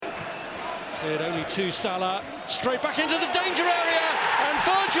It only to Salah, straight back into the danger area, and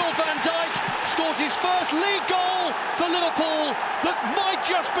Virgil van Dijk scores his first league goal for Liverpool that might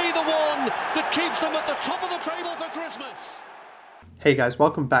just be the one that keeps them at the top of the table for Christmas. Hey guys,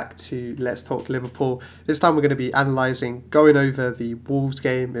 welcome back to Let's Talk Liverpool. This time we're going to be going over the Wolves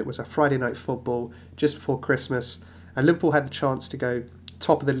game. It was a Friday night football just before Christmas, and Liverpool had the chance to go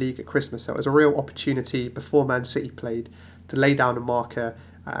top of the league at Christmas. So it was a real opportunity before Man City played to lay down a marker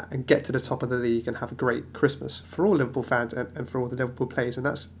and get to the top of the league and have a great Christmas for all Liverpool fans and for all the Liverpool players. And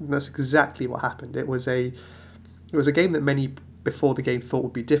that's exactly what happened. It was a game that many before the game thought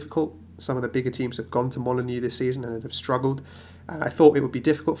would be difficult. Some of the bigger teams have gone to Molineux this season and have struggled. And I thought it would be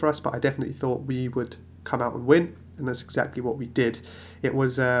difficult for us, but I definitely thought we would come out and win. And that's exactly what we did. It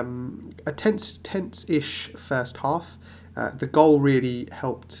was a tense-ish first half. The goal really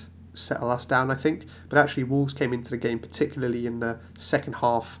helped settle us down, I think. But actually, Wolves came into the game, particularly in the second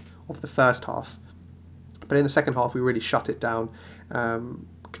half of the first half. But in the second half, we really shut it down,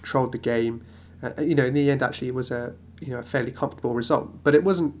 controlled the game. In the end, actually, it was a fairly comfortable result. But it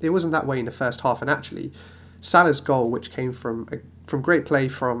wasn't that way in the first half. And actually, Salah's goal, which came from great play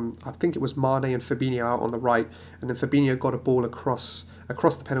from, I think it was Mane and Fabinho out on the right, and then Fabinho got a ball across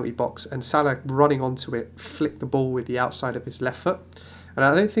the penalty box, and Salah, running onto it, flicked the ball with the outside of his left foot. And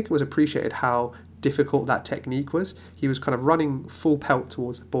I don't think it was appreciated how difficult that technique was. He was kind of running full pelt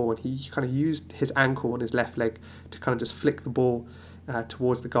towards the ball, and he kind of used his ankle on his left leg to kind of just flick the ball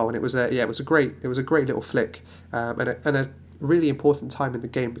towards the goal. And it was a great little flick, and a really important time in the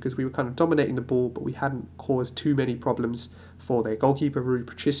game because we were kind of dominating the ball, but we hadn't caused too many problems for their goalkeeper, Rui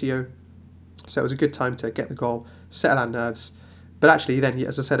Patricio. So it was a good time to get the goal, settle our nerves. But actually, then,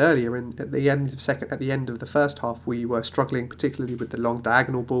 as I said earlier, at the end of the first half, we were struggling, particularly with the long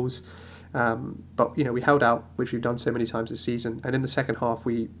diagonal balls. But we held out, which we've done so many times this season. And in the second half,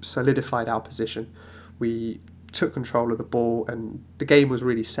 we solidified our position. We took control of the ball, and the game was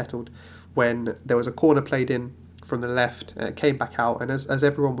really settled when there was a corner played in from the left, and it came back out. And as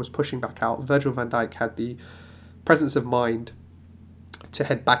everyone was pushing back out, Virgil van Dijk had the presence of mind to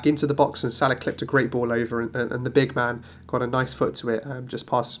head back into the box, and Salah clipped a great ball over, and the big man got a nice foot to it, just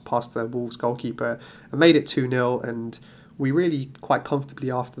past the Wolves goalkeeper, and made it 2-0. And we really quite comfortably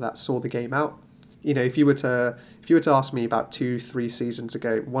after that saw the game out. If you were to ask me about 2-3 seasons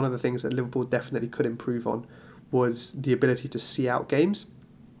ago, one of the things that Liverpool definitely could improve on was the ability to see out games.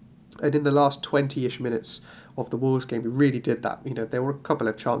 And in the last 20-ish minutes of the Wolves game, we really did that. There were a couple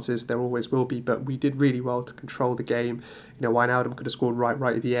of chances, there always will be, but we did really well to control the game. Wijnaldum could have scored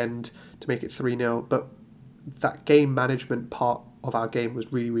right at the end to make it 3-0, but that game management part of our game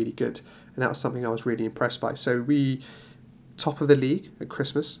was really, really good, and that was something I was really impressed by. So we, top of the league at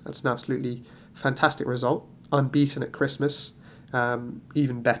Christmas, that's an absolutely fantastic result. Unbeaten at Christmas,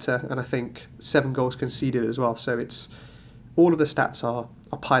 even better, and I think 7 goals conceded as well. So it's all of the stats are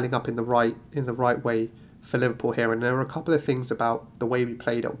piling up in the right way for Liverpool here, and there are a couple of things about the way we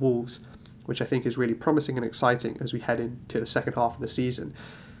played at Wolves which I think is really promising and exciting as we head into the second half of the season.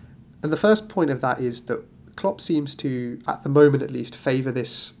 And the first point of that is that Klopp seems to, at the moment at least, favour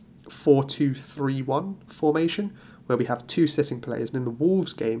this 4-2-3-1 formation where we have 2 sitting players, and in the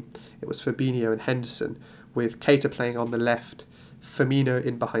Wolves game it was Fabinho and Henderson, with Keita playing on the left, Firmino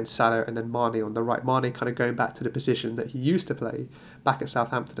in behind Salah, and then Mane on the right. Mane kind of going back to the position that he used to play back at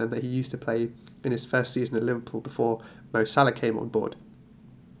Southampton and that he used to play in his first season at Liverpool before Mo Salah came on board.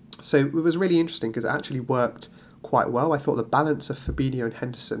 So it was really interesting because it actually worked quite well. I thought the balance of Fabinho and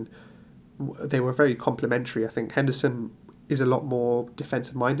Henderson, they were very complementary. I think Henderson is a lot more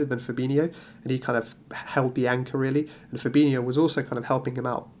defensive minded than Fabinho, and he kind of held the anchor really, and Fabinho was also kind of helping him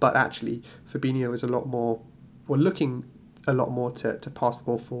out, but actually Fabinho is looking a lot more to pass the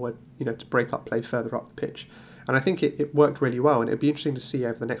ball forward, to break up play further up the pitch. And I think it worked really well, and it'd be interesting to see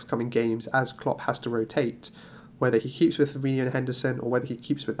over the next coming games as Klopp has to rotate whether he keeps with Fabinho and Henderson or whether he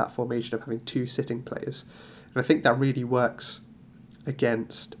keeps with that formation of having 2 sitting players. And I think that really works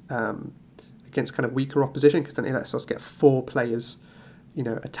against kind of weaker opposition, because then it lets us get 4 players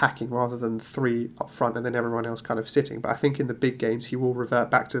attacking rather than 3 up front and then everyone else kind of sitting. But I think in the big games he will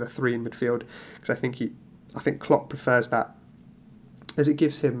revert back to the 3 in midfield, because I think Klopp prefers that, as it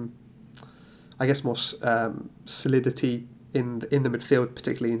gives him, I guess, more solidity in the midfield,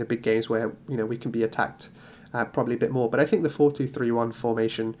 particularly in the big games where we can be attacked probably a bit more. But I think the 4-2-3-1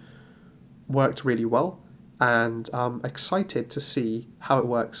 formation worked really well, and I'm excited to see how it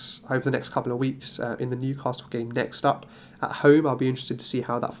works over the next couple of weeks in the Newcastle game next up. At home, I'll be interested to see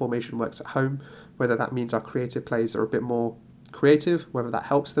how that formation works at home, whether that means our creative players are a bit more creative, whether that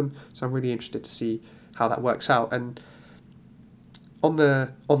helps them. So I'm really interested to see how that works out. And on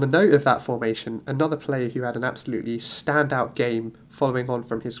the note of that formation, another player who had an absolutely standout game following on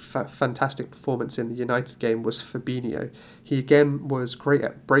from his fantastic performance in the United game was Fabinho. He again was great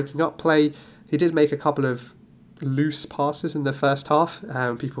at breaking up play. He did make a couple of loose passes in the first half.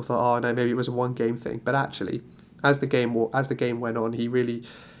 People thought, oh no, maybe it was a one-game thing, but actually, as the game went on, he really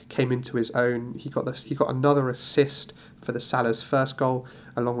came into his own. He got another assist for the Salah's first goal,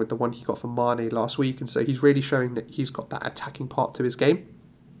 along with the one he got from Mane last week, and so he's really showing that he's got that attacking part to his game,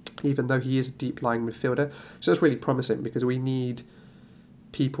 even though he is a deep-lying midfielder. So it's really promising because we need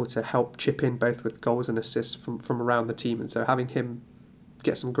people to help chip in both with goals and assists from around the team, and so having him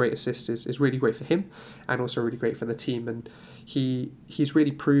get some great assists is really great for him and also really great for the team. And he's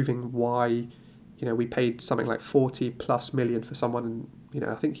really proving why we paid something like 40 plus million for someone, and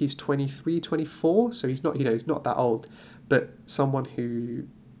I think he's 23, 24, so he's not he's not that old, but someone who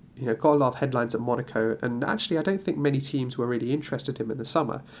got a lot of headlines at Monaco, and actually I don't think many teams were really interested in him in the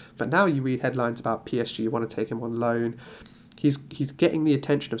summer, but now you read headlines about PSG want to take him on loan. He's getting the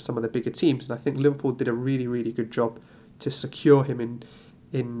attention of some of the bigger teams, and I think Liverpool did a really, really good job to secure him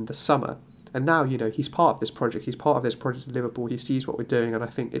in the summer. And now, he's part of this project. He's part of this project at Liverpool. He sees what we're doing, and I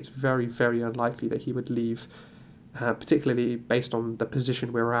think it's very, very unlikely that he would leave, particularly based on the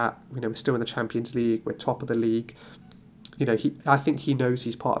position we're at. We're still in the Champions League. We're top of the league. I think he knows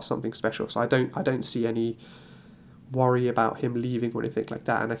he's part of something special. So I don't see any worry about him leaving or anything like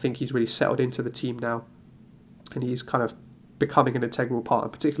that. And I think he's really settled into the team now, and he's kind of becoming an integral part,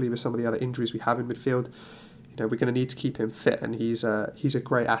 and particularly with some of the other injuries we have in midfield. We're going to need to keep him fit, and he's a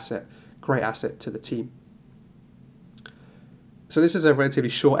great asset to the team. So this is a relatively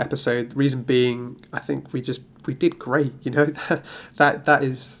short episode. The reason being, I think we did great. That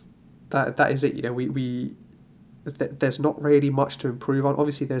is it. There's not really much to improve on.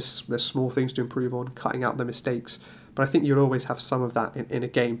 Obviously, there's small things to improve on, cutting out the mistakes. But I think you'll always have some of that in a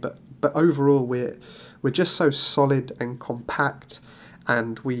game. But overall, we're just so solid and compact,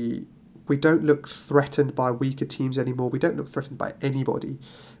 and we don't look threatened by weaker teams anymore. We don't look threatened by anybody.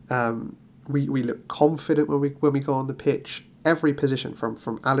 We look confident when we go on the pitch. Every position, from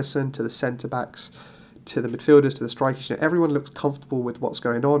Alisson to the centre backs to the midfielders to the strikers, everyone looks comfortable with what's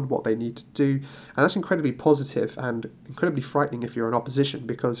going on, what they need to do, and that's incredibly positive and incredibly frightening if you're an opposition,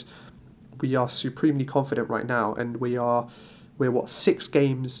 because we are supremely confident right now, and we're 6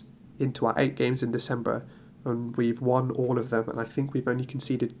 games into our 8 games in December, and we've won all of them, and I think we've only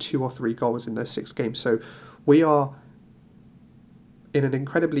conceded 2 or 3 goals in those 6 games. So we are in an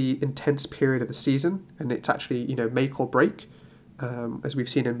incredibly intense period of the season, and it's actually make or break, as we've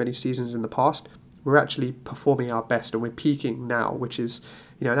seen in many seasons in the past. We're actually performing our best, and we're peaking now, which is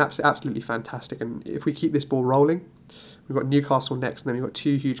absolutely fantastic. And if we keep this ball rolling, we've got Newcastle next, and then we've got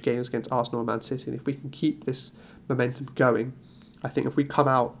 2 huge games against Arsenal and Man City. And if we can keep this momentum going, I think if we come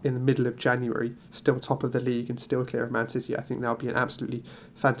out in the middle of January still top of the league and still clear of Man City, I think that'll be an absolutely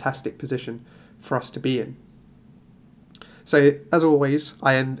fantastic position for us to be in. So, as always,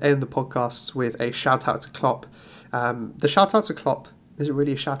 I end the podcasts with a shout out to Klopp. The shout out to Klopp isn't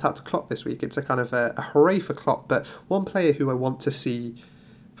really a shout out to Klopp this week. It's a kind of a hooray for Klopp, but one player who I want to see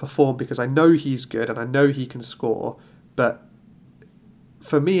perform, because I know he's good and I know he can score, but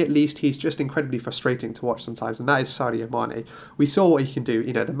for me at least, he's just incredibly frustrating to watch sometimes, and that is Sadio Mane. We saw what he can do.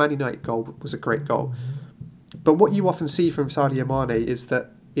 The Man United goal was a great goal, but what you often see from Sadio Mane is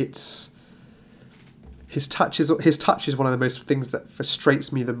that it's his touch is one of the most things that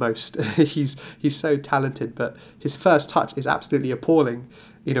frustrates me the most. He's so talented, but his first touch is absolutely appalling.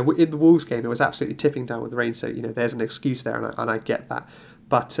 In the Wolves game, it was absolutely tipping down with the rain, so there's an excuse there, and I get that.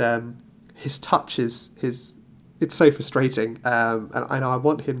 But his touch it's so frustrating, and I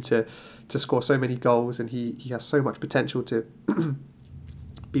want him to score so many goals, and he has so much potential to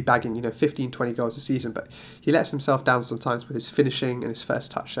be bagging 15, 20 goals a season, but he lets himself down sometimes with his finishing and his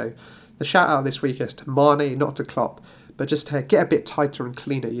first touch. So the shout out this week is to Mane, not to Klopp, but just to get a bit tighter and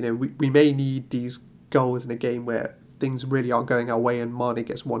cleaner. We may need these goals in a game where things really aren't going our way and Mane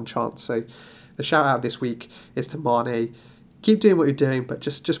gets one chance. So the shout out this week is to Mane. Keep doing what you're doing, but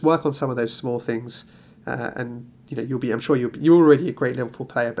just work on some of those small things, and you're already a great Liverpool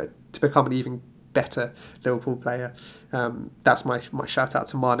player, but to become an even better Liverpool player, that's my shout out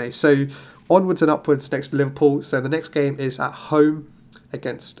to Mane. So onwards and upwards next for Liverpool. So the next game is at home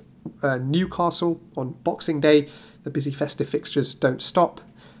against Newcastle on Boxing Day. The busy festive fixtures don't stop.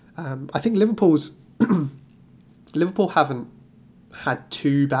 I think Liverpool haven't had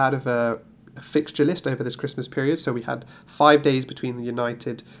too bad of a fixture list over this Christmas period. So we had 5 days between the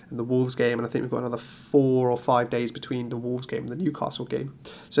United and the Wolves game, and I think we've got another 4 or 5 days between the Wolves game and the Newcastle game.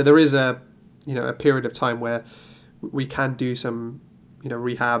 So there is a period of time where we can do some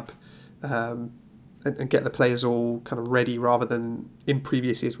rehab, and get the players all kind of ready, rather than in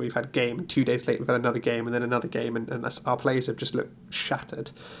previous years where we've had game and 2 days later we've had another game and then another game, and our players have just looked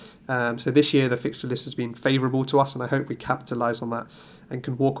shattered. So this year the fixture list has been favourable to us, and I hope we capitalise on that and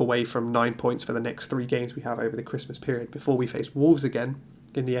can walk away from 9 points for the next 3 games we have over the Christmas period before we face Wolves again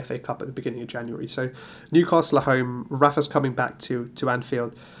in the FA Cup at the beginning of January. So Newcastle are home. Rafa's coming back to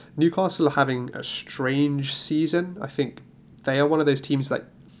Anfield. Newcastle are having a strange season. I think they are one of those teams that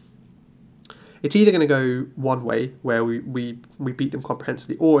it's either going to go one way where we beat them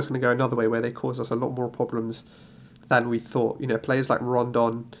comprehensively, or it's going to go another way where they cause us a lot more problems than we thought. Players like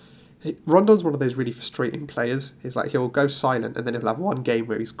Rondon. Rondon's one of those really frustrating players. He's like, he'll go silent and then he'll have one game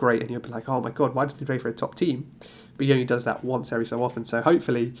where he's great and you'll be like, oh my god, why doesn't he play for a top team? But he only does that once every so often. So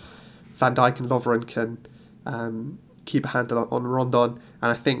hopefully Van Dijk and Lovren can keep a handle on Rondon.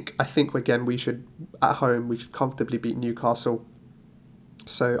 And I think again we should comfortably beat Newcastle.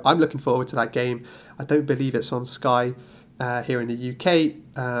 So I'm looking forward to that game. I don't believe it's on Sky here in the UK.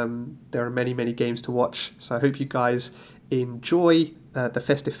 There are many games to watch. So I hope you guys enjoy the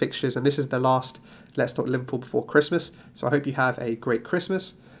festive fixtures, and this is the last Let's Talk Liverpool before Christmas. So I hope you have a great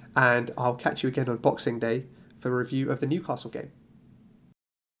Christmas, and I'll catch you again on Boxing Day for a review of the Newcastle game.